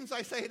of the reasons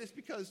I say it is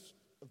because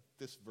of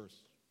this verse.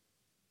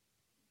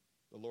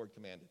 The Lord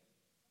commanded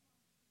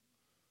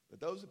that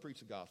those that preach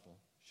the gospel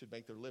should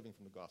make their living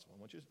from the gospel.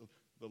 And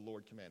the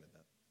Lord commanded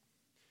that.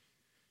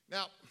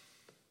 Now,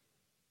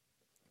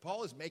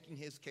 Paul is making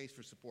his case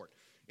for support.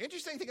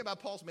 Interesting thing about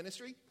Paul's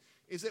ministry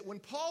is that when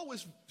Paul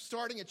was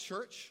starting a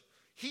church,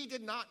 he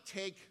did not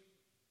take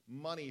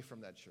money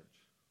from that church.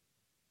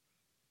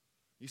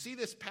 You see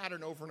this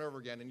pattern over and over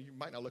again, and you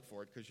might not look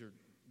for it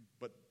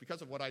but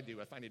because of what I do,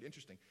 I find it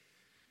interesting.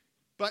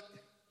 But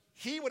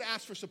he would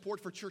ask for support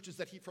for churches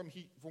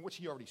from which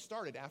he already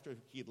started after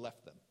he had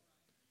left them.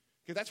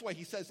 Because that's why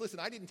he says, listen,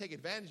 I didn't take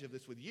advantage of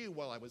this with you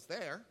while I was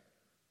there.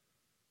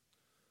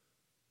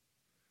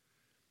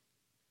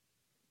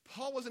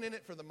 Paul wasn't in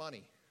it for the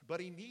money, but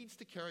he needs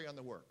to carry on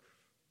the work.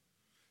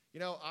 You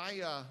know,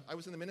 I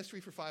was in the ministry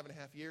for 5.5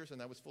 years,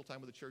 and I was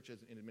full-time with the church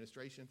in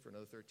administration for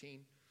another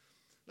 13.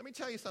 Let me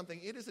tell you something.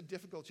 It is a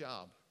difficult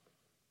job.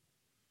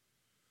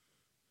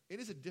 It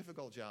is a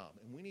difficult job,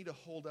 and we need to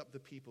hold up the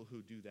people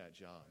who do that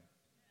job.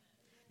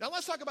 Now,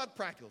 let's talk about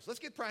practicals. Let's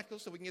get practical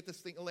so we can get this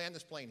thing, land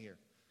this plane here.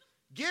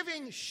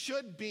 Giving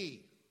should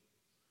be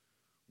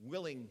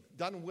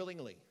done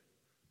willingly,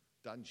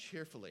 done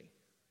cheerfully,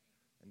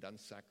 and done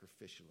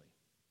sacrificially.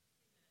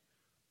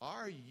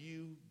 Are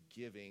you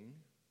giving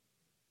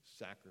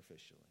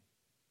sacrificially?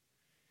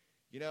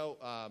 You know,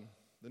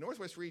 the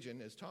Northwest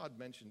region, as Todd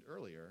mentioned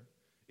earlier,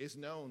 is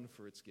known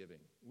for its giving.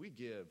 We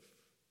give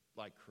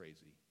like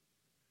crazy.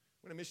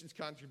 When a missions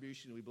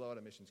contribution, we blow out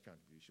a missions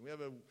contribution.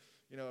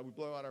 We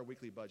blow out our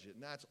weekly budget,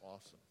 and that's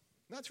awesome.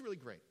 And that's really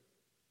great.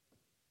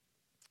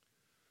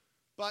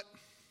 But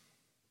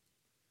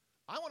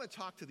I want to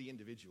talk to the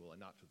individual and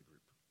not to the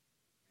group.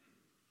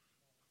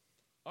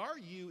 Are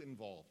you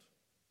involved?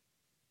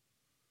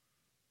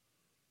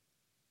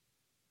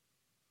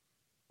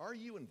 Are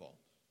you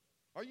involved?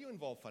 Are you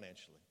involved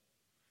financially?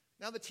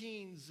 Now the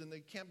teens and the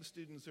campus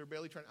students are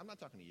barely trying. I'm not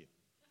talking to you.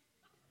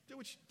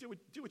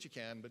 Do what you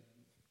can, but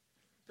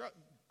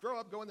grow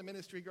up, go in the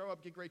ministry, grow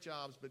up, get great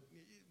jobs, but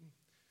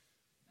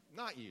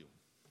not you.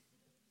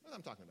 That's what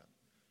I'm talking about.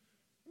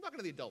 I'm talking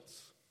to the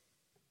adults.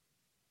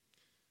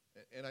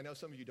 And I know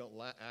some of you don't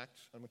act.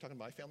 I'm talking to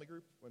my family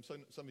group.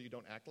 Some of you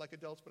don't act like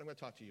adults, but I'm going to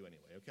talk to you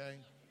anyway, okay?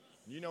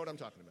 You know what I'm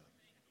talking about.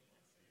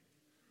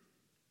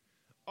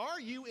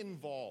 Are you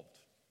involved?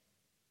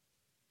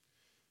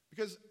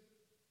 Because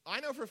I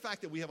know for a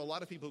fact that we have a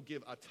lot of people who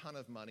give a ton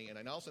of money, and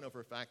I also know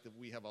for a fact that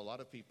we have a lot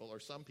of people, or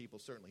some people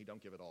certainly, who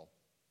don't give at all,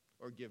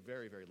 or give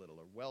very, very little,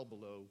 or well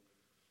below,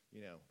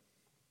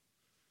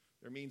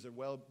 their means are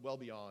well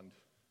beyond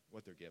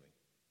what they're giving.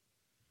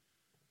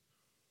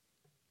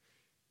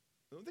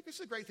 I think this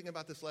is a great thing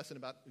about this lesson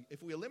about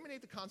if we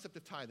eliminate the concept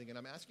of tithing, and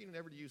I'm asking you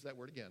never to use that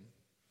word again,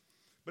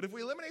 but if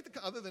we eliminate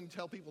other than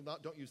tell people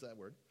don't use that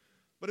word,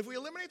 but if we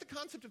eliminate the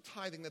concept of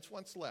tithing, that's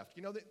what's left.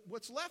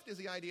 What's left is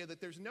the idea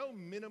that there's no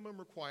minimum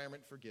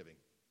requirement for giving.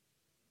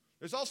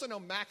 There's also no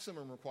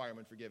maximum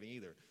requirement for giving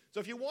either.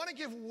 So if you want to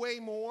give way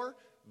more,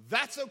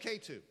 that's okay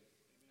too.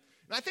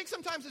 And I think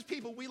sometimes as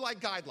people, we like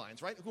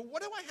guidelines, right? Well,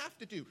 what do I have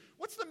to do?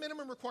 What's the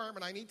minimum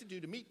requirement I need to do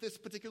to meet this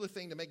particular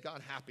thing to make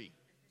God happy?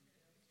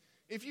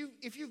 If you've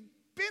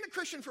been a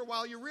Christian for a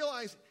while, you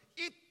realize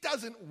it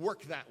doesn't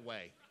work that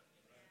way.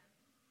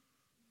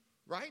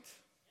 Right?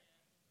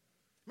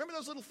 Remember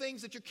those little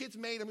things that your kids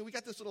made? I mean, we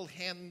got this little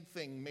hand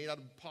thing made out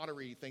of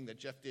pottery thing that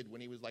Jeff did when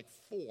he was like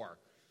 4.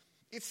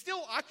 It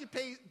still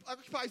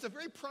occupies a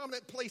very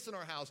prominent place in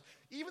our house,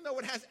 even though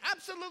it has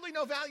absolutely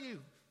no value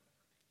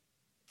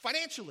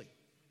financially.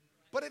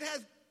 But it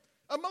has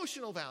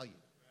emotional value,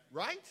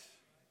 right?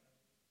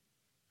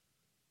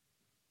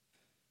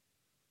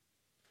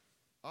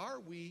 Are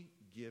we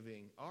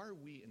giving? Are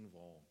we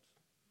involved?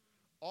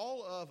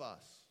 All of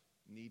us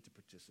need to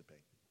participate.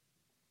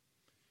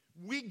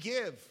 We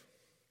give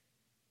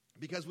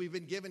because we've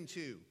been given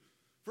to.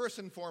 First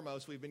and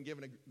foremost, we've been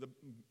given the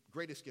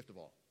greatest gift of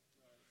all,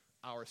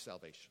 our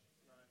salvation.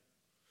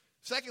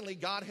 Secondly,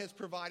 God has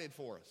provided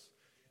for us.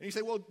 And you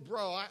say, well,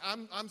 bro,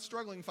 I'm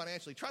struggling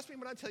financially. Trust me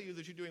when I tell you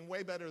that you're doing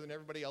way better than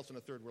everybody else in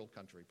a third world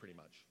country, pretty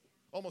much.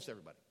 Almost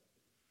everybody.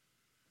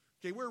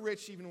 Okay, we're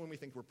rich even when we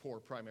think we're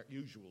poor,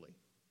 usually.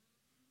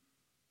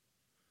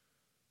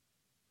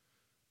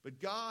 But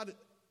God,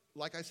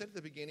 like I said at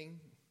the beginning,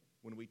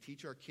 when we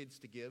teach our kids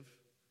to give,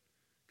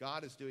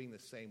 God is doing the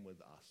same with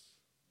us.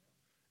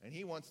 And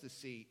he wants to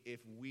see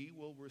if we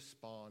will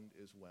respond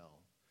as well.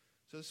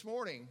 So this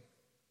morning,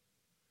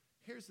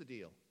 here's the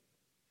deal.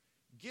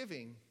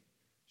 Giving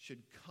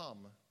should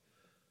come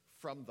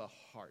from the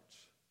heart.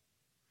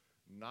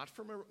 Not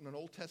from an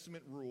Old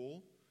Testament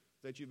rule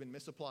that you've been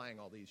misapplying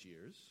all these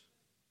years,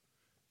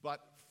 but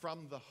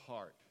from the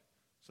heart.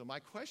 So my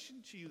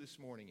question to you this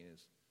morning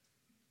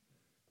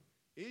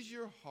is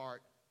your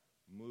heart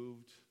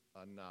moved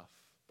enough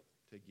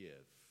to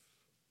give?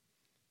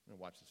 I'm going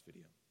to watch this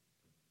video.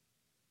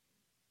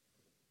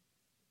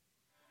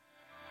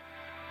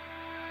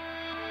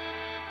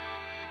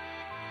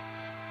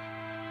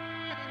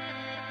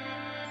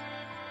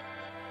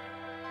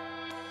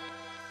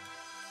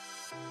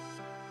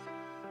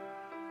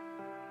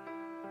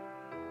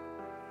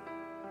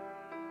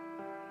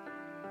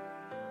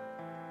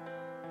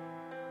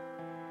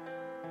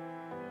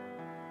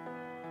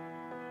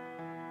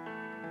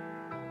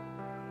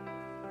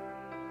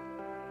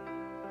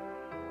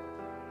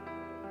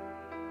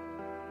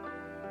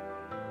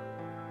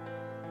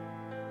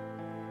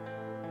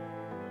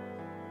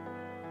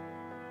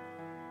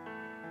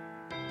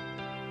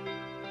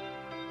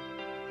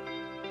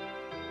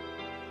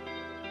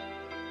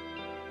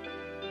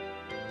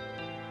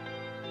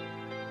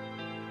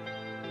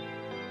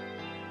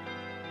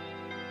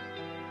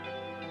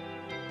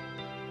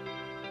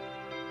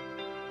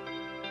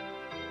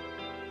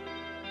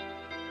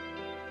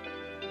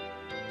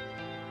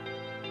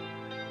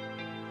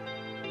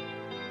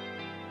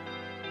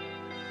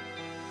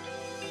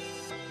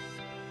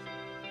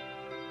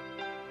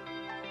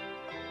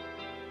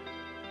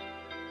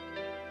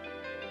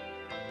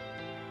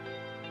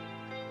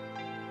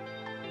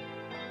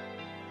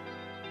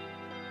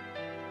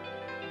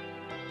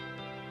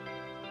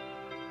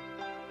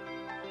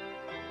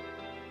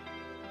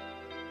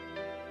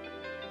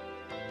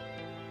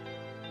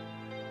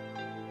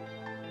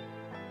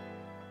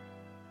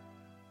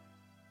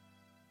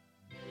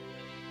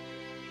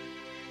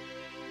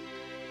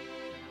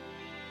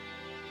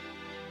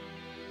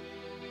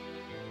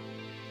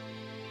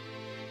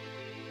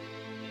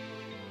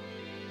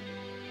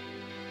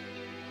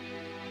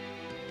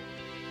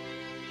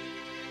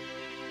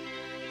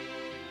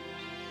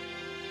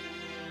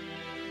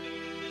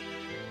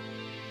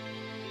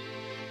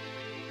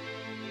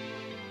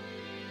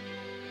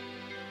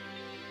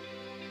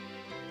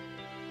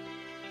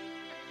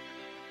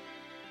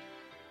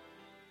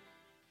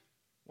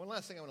 One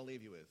last thing I want to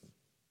leave you with.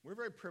 We're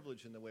very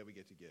privileged in the way we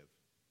get to give.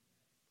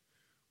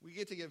 We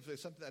get to give,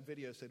 something that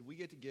video said, we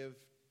get to give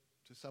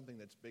to something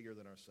that's bigger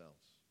than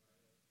ourselves.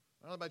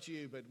 I don't know about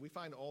you, but we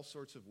find all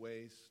sorts of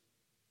ways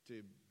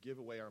to give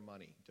away our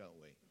money, don't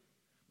we?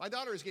 My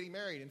daughter is getting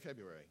married in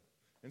February.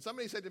 And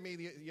somebody said to me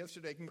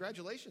yesterday,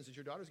 congratulations that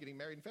your daughter's getting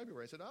married in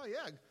February. I said, oh,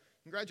 yeah,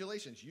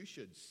 congratulations. You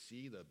should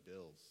see the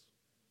bills.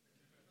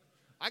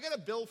 I got a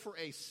bill for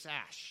a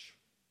sash.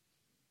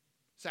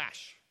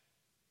 Sash.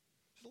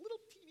 It's a little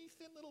teeny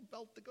thin little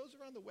belt that goes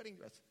around the wedding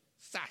dress.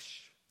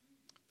 Sash.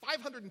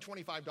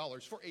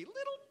 $525 for a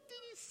little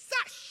teeny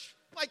sash.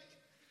 Like,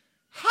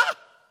 huh?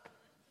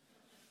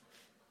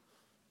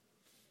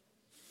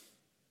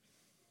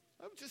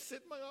 I would just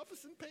sit in my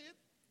office and pay it.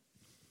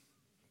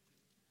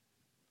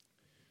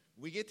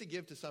 We get to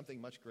give to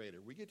something much greater.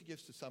 We get to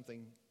give to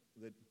something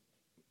that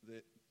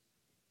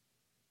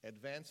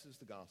advances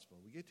the gospel.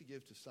 We get to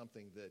give to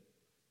something that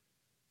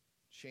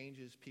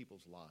changes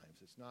people's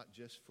lives. It's not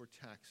just for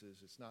taxes.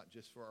 It's not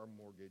just for our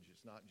mortgage.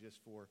 It's not just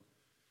for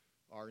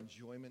our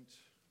enjoyment,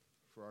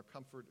 for our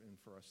comfort, and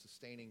for our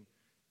sustaining.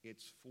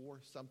 It's for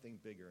something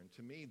bigger. And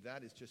to me,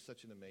 that is just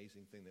such an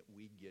amazing thing that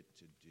we get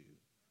to do.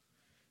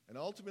 And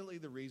ultimately,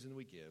 the reason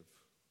we give,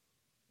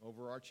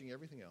 overarching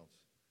everything else,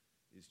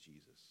 is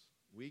Jesus.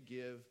 We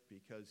give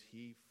because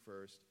he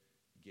first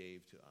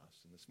gave to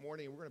us. And this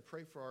morning, we're going to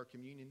pray for our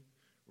communion.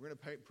 We're going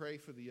to pray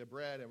for the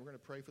bread, and we're going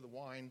to pray for the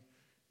wine.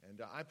 And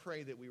I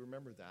pray that we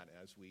remember that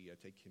as we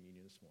take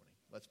communion this morning.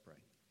 Let's pray.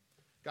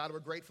 God,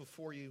 we're grateful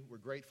for you. We're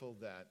grateful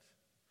that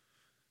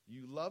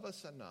you love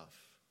us enough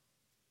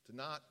to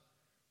not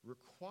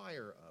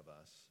require of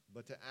us,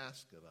 but to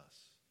ask of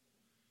us.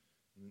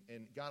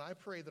 And God, I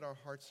pray that our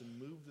hearts will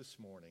move this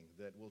morning,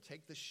 that we'll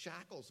take the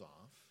shackles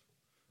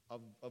off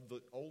of the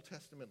Old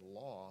Testament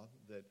law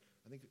that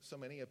I think so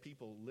many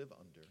people live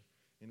under,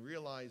 and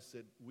realize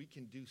that we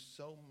can do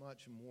so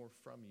much more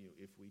from you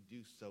if we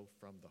do so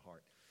from the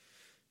heart.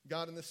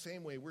 God, in the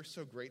same way, we're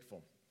so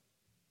grateful.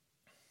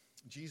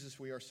 Jesus,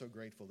 we are so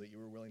grateful that you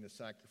were willing to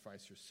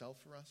sacrifice yourself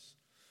for us.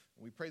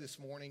 And we pray this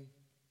morning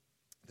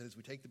that as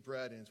we take the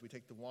bread and as we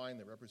take the wine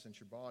that represents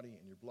your body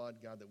and your blood,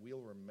 God, that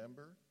we'll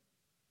remember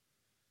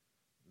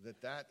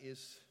that that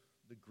is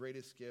the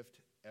greatest gift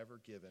ever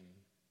given,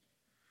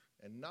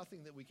 and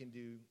nothing that we can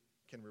do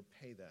can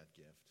repay that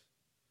gift.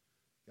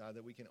 God,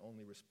 that we can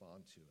only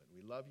respond to it.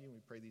 We love you, and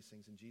we pray these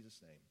things in Jesus'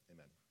 name.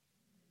 Amen.